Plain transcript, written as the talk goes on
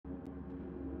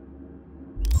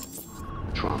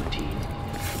trauma team.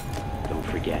 Don't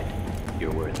forget,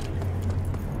 you're worth it.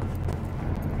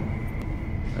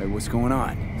 Hey, what's going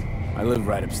on? I live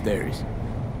right upstairs.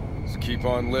 Just keep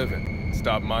on living.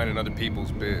 Stop minding other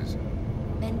people's biz.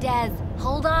 Mendez,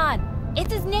 hold on.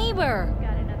 It's his neighbor.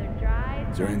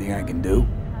 Is there anything I can do?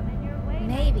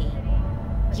 Maybe.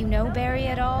 You know Barry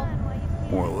at all?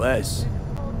 More or less.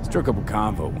 Struck up a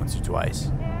convo once or twice.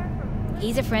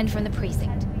 He's a friend from the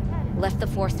precinct. Left the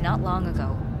force not long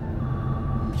ago.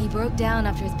 He broke down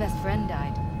after his best friend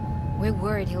died. We're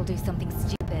worried he'll do something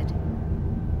stupid.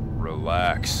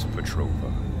 Relax,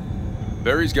 Petrova.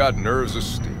 Barry's got nerves of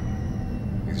steel.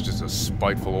 He's just a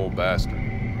spiteful old bastard.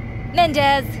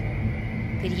 Mendez!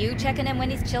 Could you check on him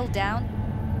when he's chilled down?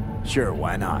 Sure,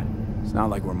 why not? It's not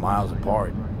like we're miles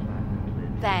apart.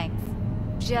 Thanks.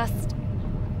 Just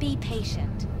be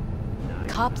patient.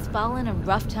 Cops falling in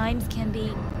rough times can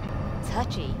be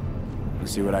touchy. We'll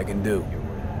see what I can do.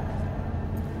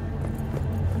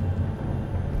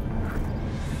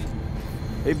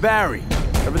 Hey, Barry.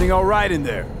 Everything all right in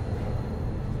there?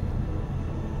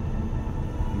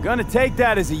 I'm gonna take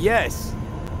that as a yes.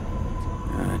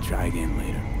 Try again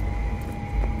later.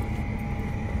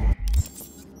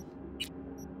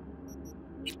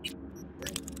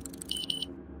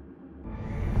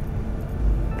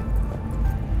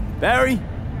 Barry?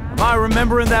 Am I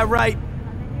remembering that right?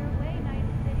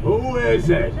 Who is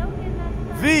it?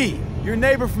 V, your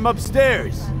neighbor from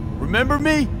upstairs. Remember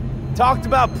me? Talked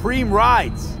about preem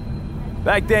rides.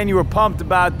 Back then you were pumped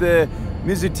about the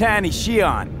Mizutani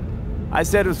Shion. I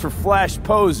said it was for flash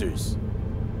posers.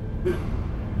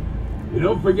 You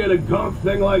don't forget a gaunt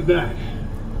thing like that.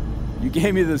 You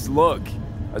gave me this look.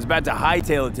 I was about to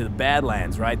hightail it to the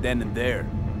Badlands right then and there.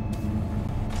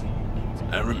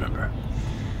 I remember.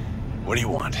 What do you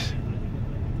want?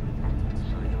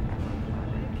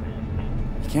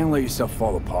 You can't let yourself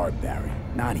fall apart, Barry.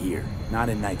 Not here. Not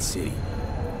in Night City.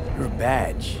 You're a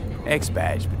badge.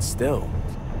 Ex-badge, but still.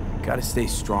 You gotta stay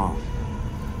strong.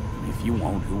 If you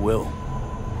won't, who will?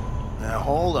 Now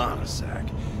hold on a sec.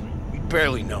 We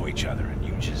barely know each other and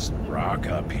you just rock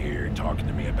up here talking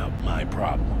to me about my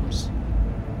problems.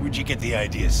 Where'd you get the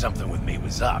idea something with me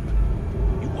was up?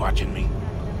 You watching me?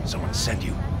 Someone send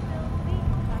you?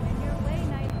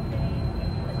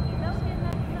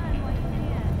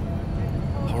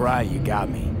 Alright, you got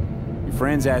me. Your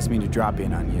friends asked me to drop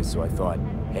in on you, so I thought,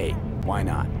 hey, why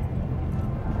not?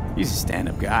 He's a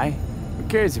stand-up guy. Who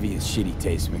cares if he has shitty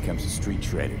taste when it comes to street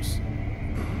shredders?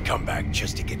 Come back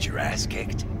just to get your ass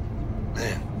kicked?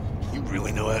 Man, you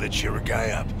really know how to cheer a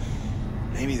guy up.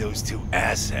 Maybe those two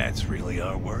asshats really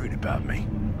are worried about me.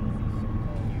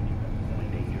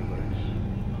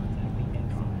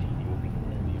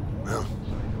 Well,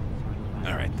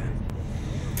 alright then.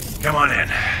 Come on in.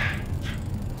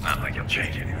 Not like you'll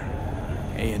change anything.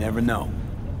 Hey, you never know.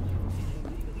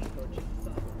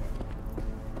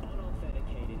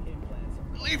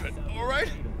 Leave it,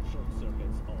 alright?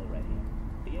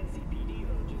 The NCPD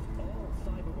urges all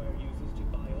cyberware users to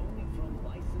buy only from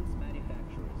licensed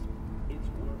manufacturers. It's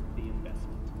worth the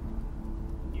investment.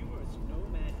 Numerous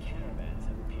nomad caravans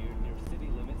have appeared near city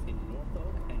limits in North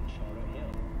Oak and Charter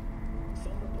Hill.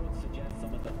 Some reports suggest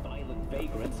some of the violent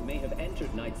vagrants may have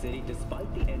entered Night City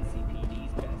despite the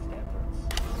NCPD's best efforts.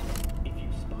 If you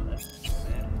spot a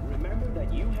nomad, remember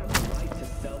that you have the right to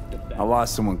self-defense. I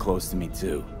lost someone close to me,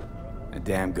 too. A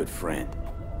damn good friend.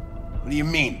 What do you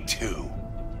mean, two?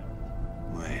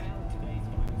 Wait.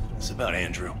 It's about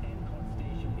Andrew.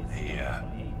 Hey,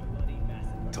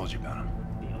 told you about him.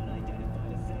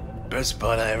 Best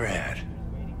bud I ever had.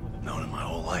 Known him my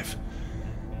whole life.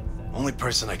 Only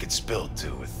person I could spill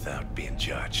to without being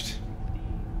judged.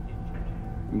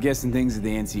 I'm guessing things at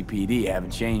the NCPD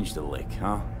haven't changed a lick,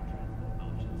 huh?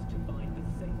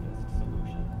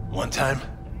 One time,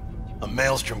 a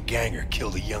Maelstrom ganger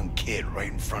killed a young kid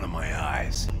right in front of my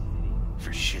eyes.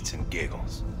 For shits and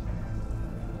giggles.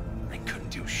 I couldn't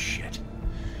do shit.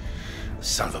 The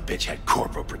son of a bitch had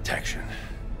corporal protection.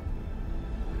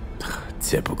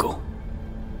 Typical.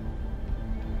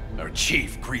 Our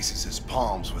chief greases his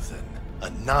palms with an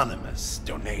anonymous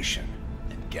donation.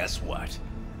 And guess what?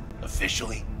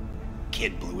 Officially,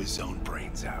 kid blew his own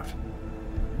brains out.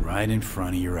 Right in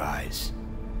front of your eyes.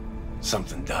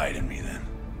 Something died in me then.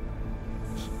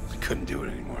 I couldn't do it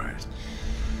anymore.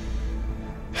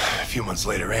 A few months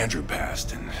later, Andrew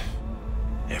passed, and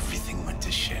everything went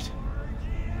to shit.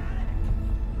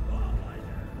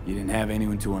 You didn't have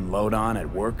anyone to unload on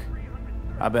at work?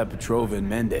 How about Petrova and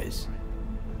Mendez?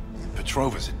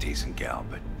 Petrova's a decent gal,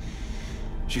 but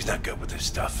she's not good with this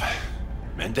stuff.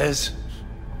 Mendez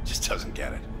just doesn't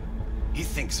get it. He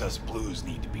thinks us blues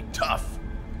need to be tough.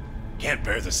 Can't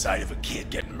bear the sight of a kid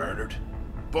getting murdered.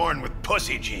 Born with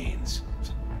pussy genes,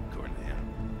 according to him.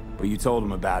 But you told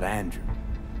him about Andrew.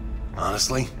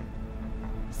 Honestly,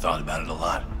 thought about it a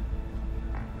lot.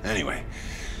 Anyway,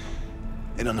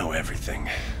 they don't know everything.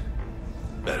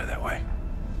 Better that way.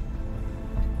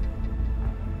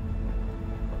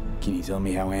 Can you tell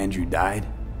me how Andrew died?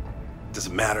 Does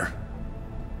it matter?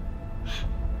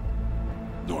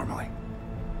 Normally.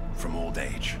 From old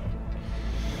age.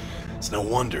 It's no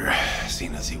wonder,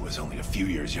 seeing as he was only a few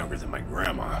years younger than my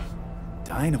grandma.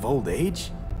 Dying of old age?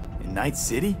 In Night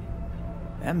City?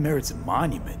 That merits a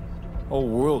monument. Whole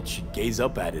world should gaze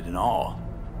up at it in awe.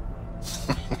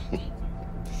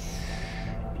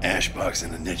 Ashbox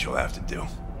and a niche will have to do.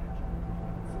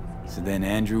 So then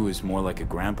Andrew is more like a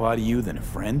grandpa to you than a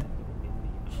friend?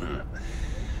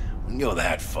 Wouldn't go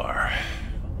that far.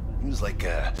 He was like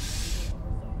I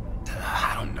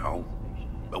don't know,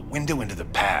 a window into the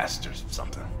past or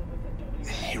something.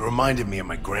 He reminded me of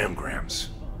my grams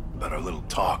about our little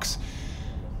talks.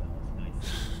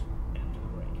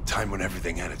 Time when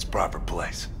everything had its proper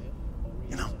place.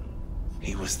 You know,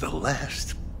 he was the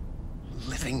last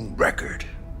living record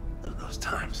of those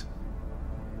times.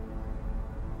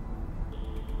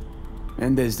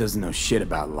 Mendez doesn't know shit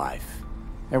about life.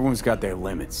 Everyone's got their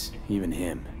limits, even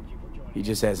him. He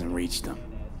just hasn't reached them.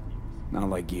 Not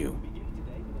like you.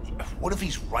 What if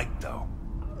he's right, though?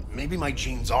 Maybe my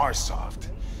genes are soft.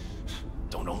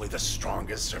 Don't only the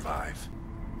strongest survive?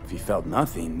 If he felt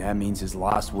nothing, that means his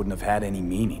loss wouldn't have had any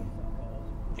meaning.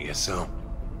 I guess so.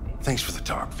 Thanks for the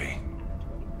talk, V.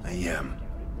 I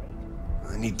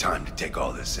need time to take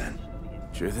all this in.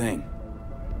 Sure thing.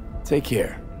 Take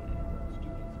care.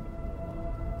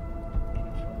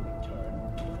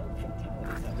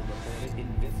 In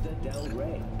Vista Del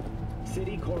Rey.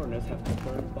 City coroners have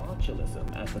confirmed botulism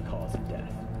as the cause of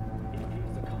death. It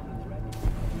appears a common thread.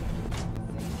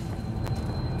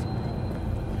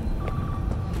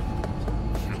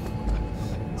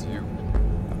 It's you.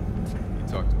 You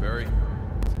talked to Barry?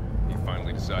 He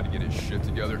finally decided to get his shit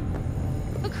together?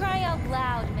 For cry out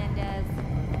loud, Mendez.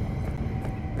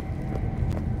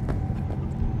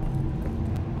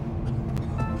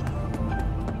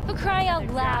 For cry out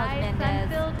loud, Dry, Mendez.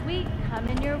 sun-filled week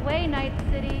coming your way, Night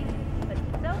City. But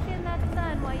soak in that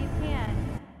sun while you can.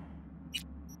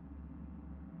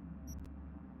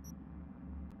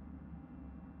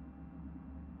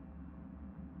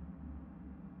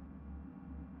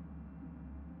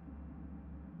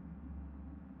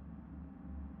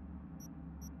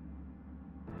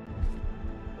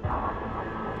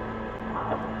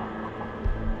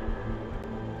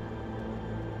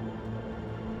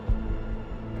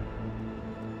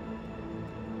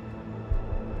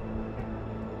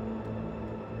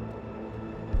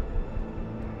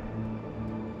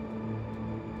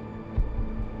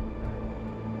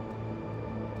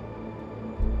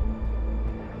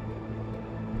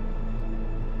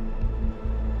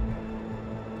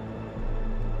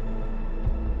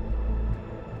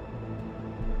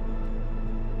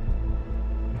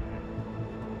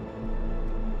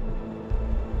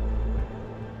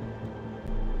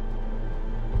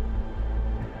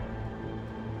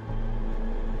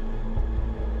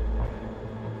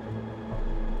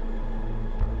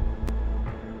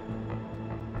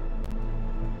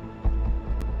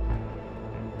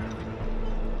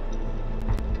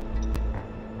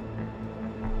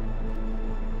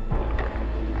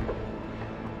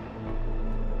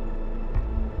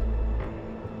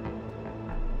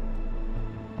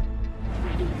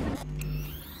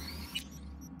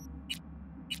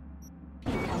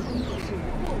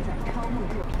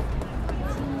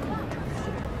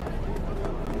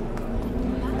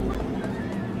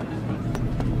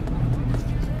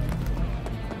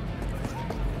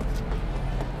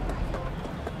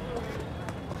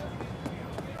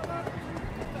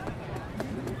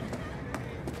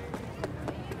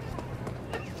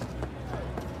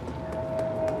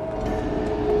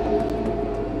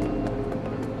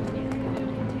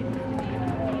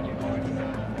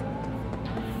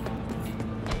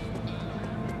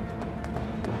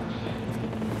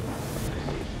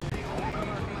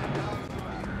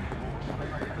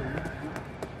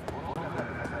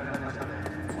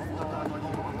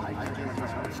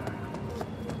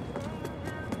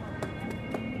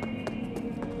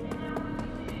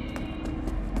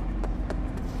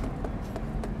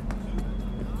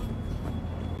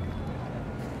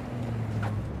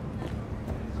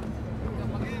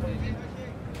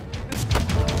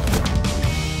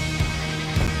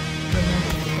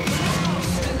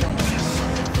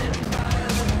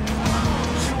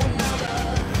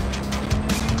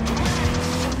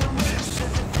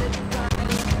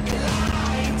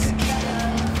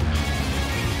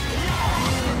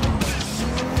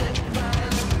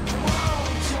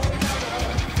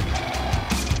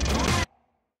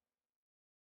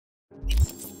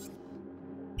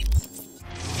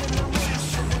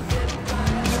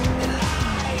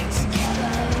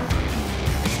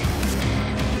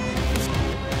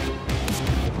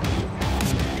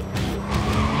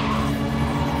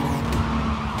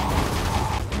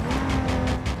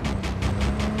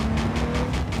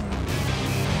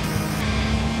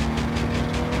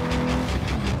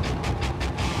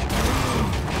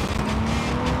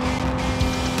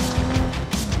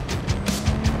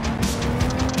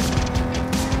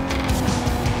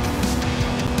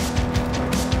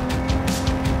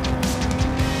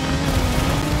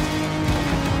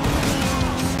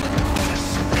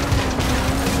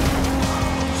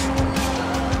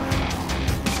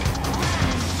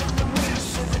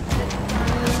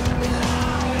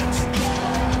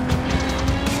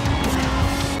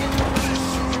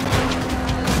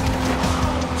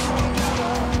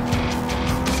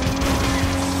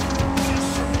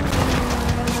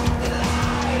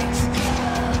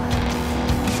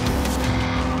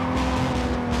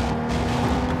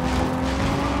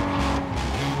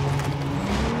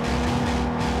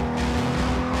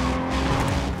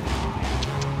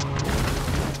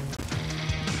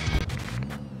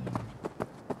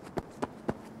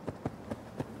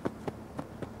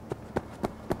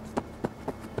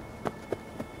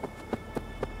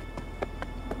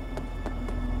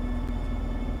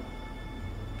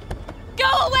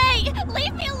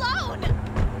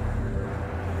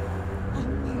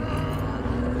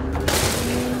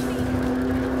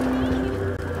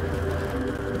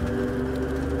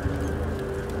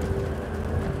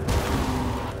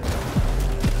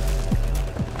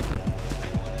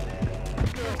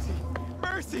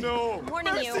 I'm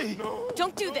warning you.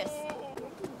 Don't do this.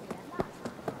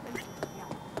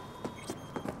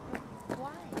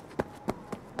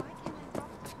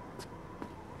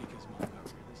 Because Mom got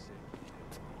really sick.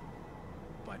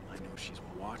 But I know she's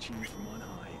watching you from on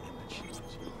high and that she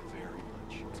loves you very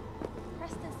much.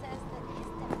 Preston says that his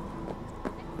dad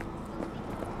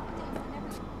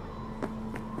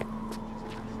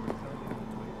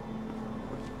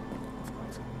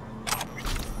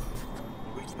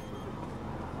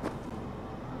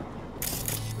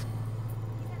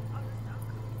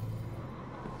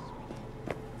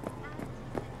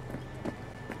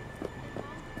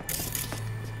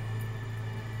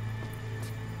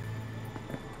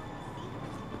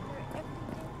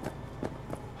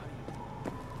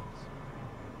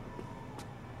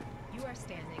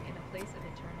standing in a place of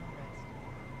eternal rest.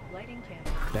 Lighting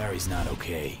candles. Barry's not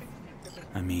okay.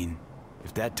 I mean,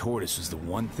 if that tortoise was the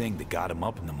one thing that got him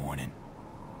up in the morning.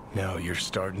 Now you're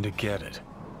starting to get it.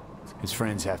 His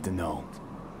friends have to know.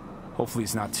 Hopefully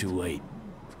it's not too late.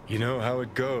 You know how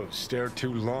it goes. Stare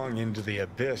too long into the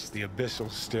abyss will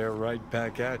stare right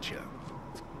back at you.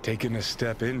 Taking a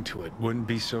step into it wouldn't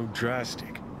be so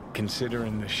drastic,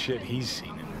 considering the shit he's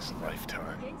seen in his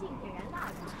lifetime.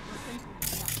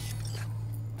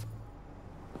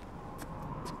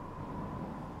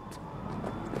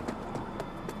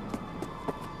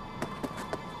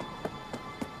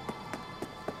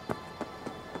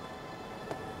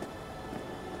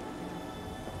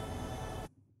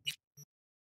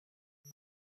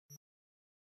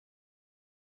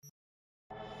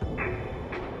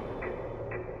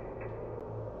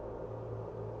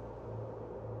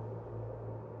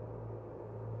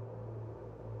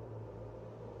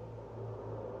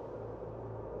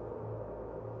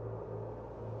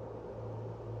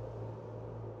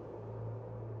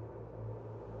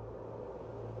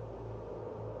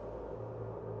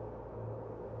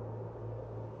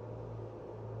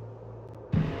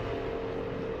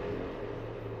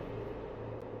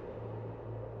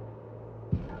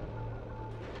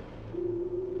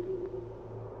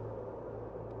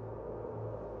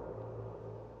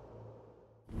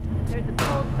 There's a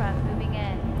cold front moving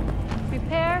in.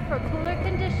 Prepare for cooler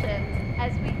conditions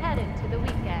as we head into the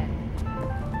weekend.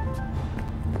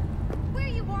 Where are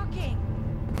you walking?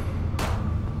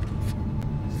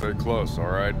 Stay close, all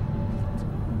right?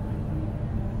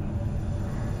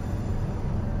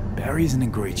 Barry isn't in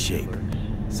great shape.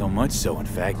 So much so, in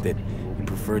fact, that he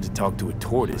preferred to talk to a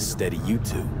tortoise instead of you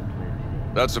two.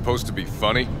 That's supposed to be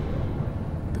funny?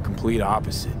 The complete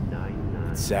opposite.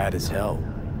 It's sad as hell.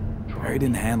 Barry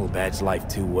didn't handle Bad's life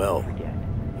too well.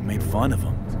 He made fun of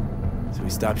him, so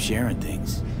he stopped sharing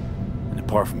things. And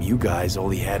apart from you guys, all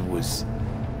he had was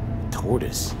a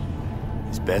tortoise,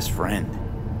 his best friend,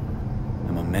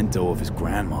 a memento of his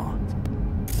grandma.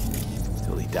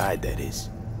 Till he died, that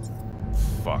is.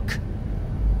 Fuck.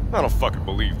 I don't fucking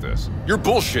believe this. You're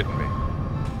bullshitting me.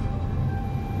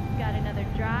 Got another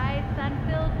dry,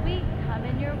 sun-filled week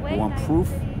coming your way. You want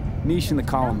proof? Niche in the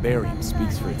columbarium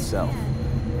speaks for itself.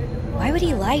 Why would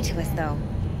he lie to us, though?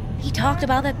 He talked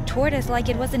about the tortoise like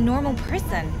it was a normal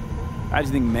person. How do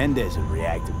you think Mendez would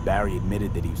react if Barry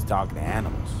admitted that he was talking to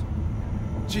animals?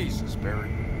 Jesus,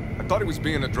 Barry. I thought he was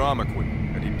being a drama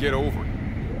queen, and he'd get over it.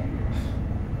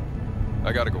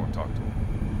 I gotta go and talk to him.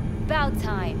 About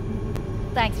time.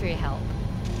 Thanks for your help.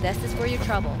 This is for your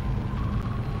trouble.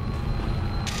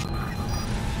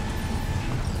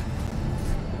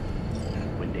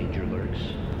 When danger lurks,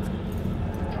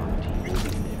 the drama team will be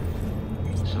there.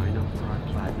 Sign up for our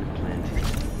platinum plan today,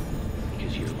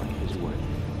 because your life is worth it.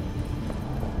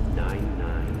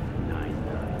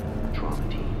 9999 Trauma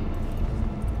Team.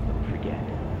 Don't forget,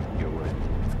 you're worth it.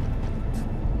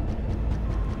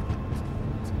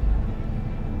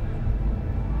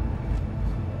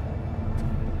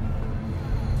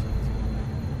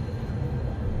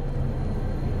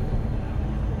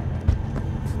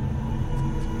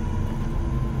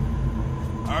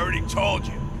 I already told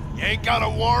you. You ain't got a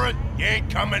warrant, you ain't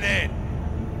coming in.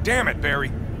 Damn it,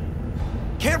 Barry.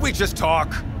 Can't we just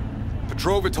talk?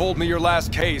 Petrova told me your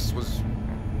last case was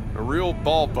a real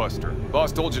ball buster.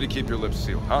 Boss told you to keep your lips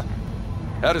sealed, huh?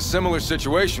 Had a similar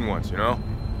situation once, you know?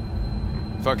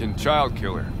 Fucking child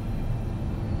killer.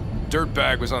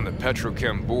 Dirtbag was on the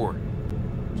petrochem board,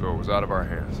 so it was out of our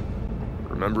hands.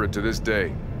 Remember it to this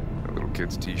day. That little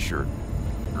kid's t-shirt,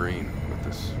 green, with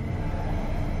this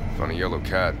funny yellow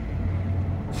cat.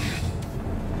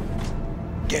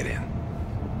 Get in.